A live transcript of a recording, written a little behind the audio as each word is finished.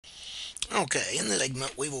Okay, in this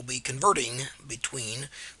segment we will be converting between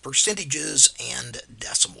percentages and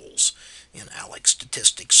decimals in ALEKS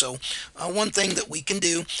statistics. So one thing that we can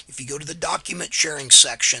do, if you go to the document sharing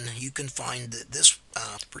section, you can find that this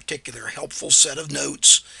particular helpful set of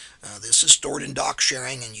notes. This is stored in doc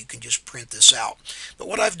sharing and you can just print this out. But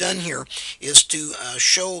what I've done here is to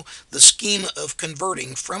show the scheme of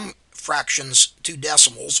converting from fractions to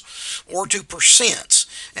decimals or to percents,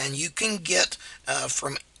 and you can get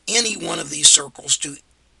from any one of these circles to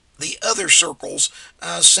the other circles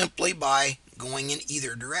simply by going in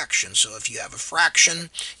either direction. So if you have a fraction,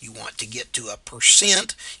 you want to get to a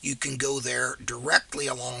percent, you can go there directly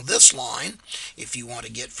along this line. If you want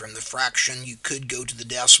to get from the fraction, you could go to the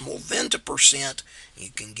decimal, then to percent. You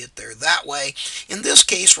can get there that way. In this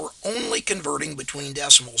case, we're only converting between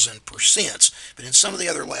decimals and percents, but in some of the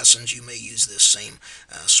other lessons, you may use this same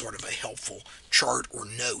sort of a helpful chart or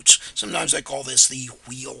notes. Sometimes I call this the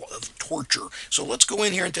wheel of torture. So let's go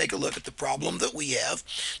in here and take a look at the problem that we have.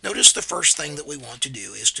 Notice the first thing that we want to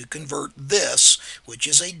do is to convert this, which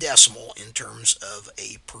is a decimal, in terms of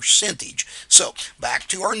a percentage. So back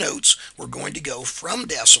to our notes, we're going to go from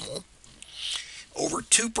decimal over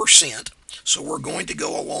to percent. So we're going to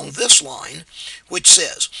go along this line, which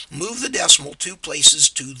says move the decimal 2 places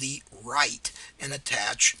to the right and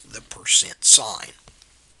attach the percent sign.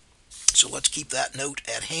 So let's keep that note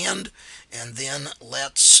at hand, and then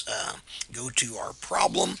let's go to our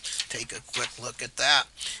problem, take a quick look at that,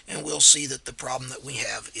 and we'll see that the problem that we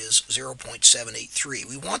have is 0.783.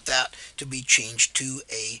 We want that to be changed to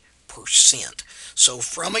a percent. So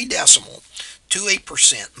from a decimal to a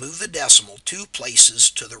percent, move the decimal 2 places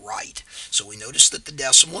to the right. So we notice that the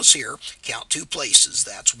decimal is here, count 2 places,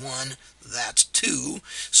 that's 1, that's 2,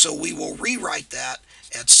 so we will rewrite that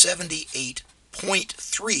at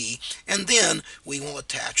 78.3, and then we will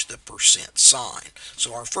attach the percent sign.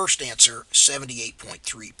 So our first answer,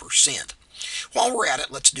 78.3%. While we're at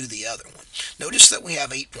it, let's do the other one. Notice that we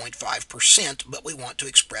have 8.5%, but we want to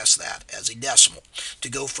express that as a decimal. To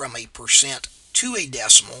go from a percent to a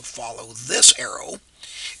decimal, follow this arrow,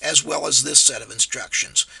 as well as this set of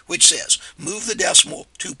instructions, which says move the decimal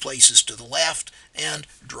 2 places to the left and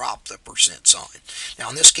drop the percent sign. Now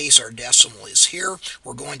in this case our decimal is here.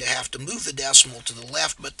 We're going to have to move the decimal to the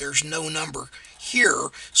left, but there's no number here,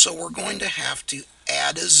 so we're going to have to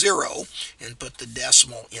add a 0 and put the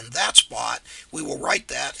decimal in that spot. We will write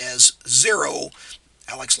that as 0.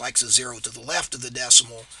 ALEKS likes a 0 to the left of the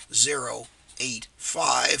decimal,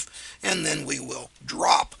 0.85, and then we will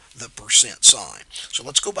drop the percent sign. So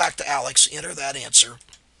let's go back to ALEKS, enter that answer,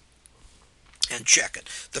 and check it.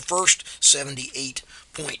 The first,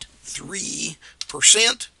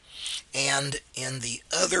 78.3%, and in the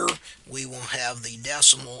other we will have the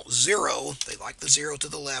decimal 0. They like the 0 to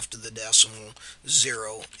the left of the decimal,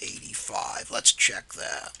 0.85. Let's check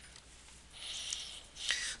that.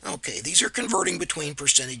 Okay, these are converting between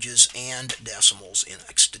percentages and decimals in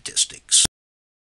statistics.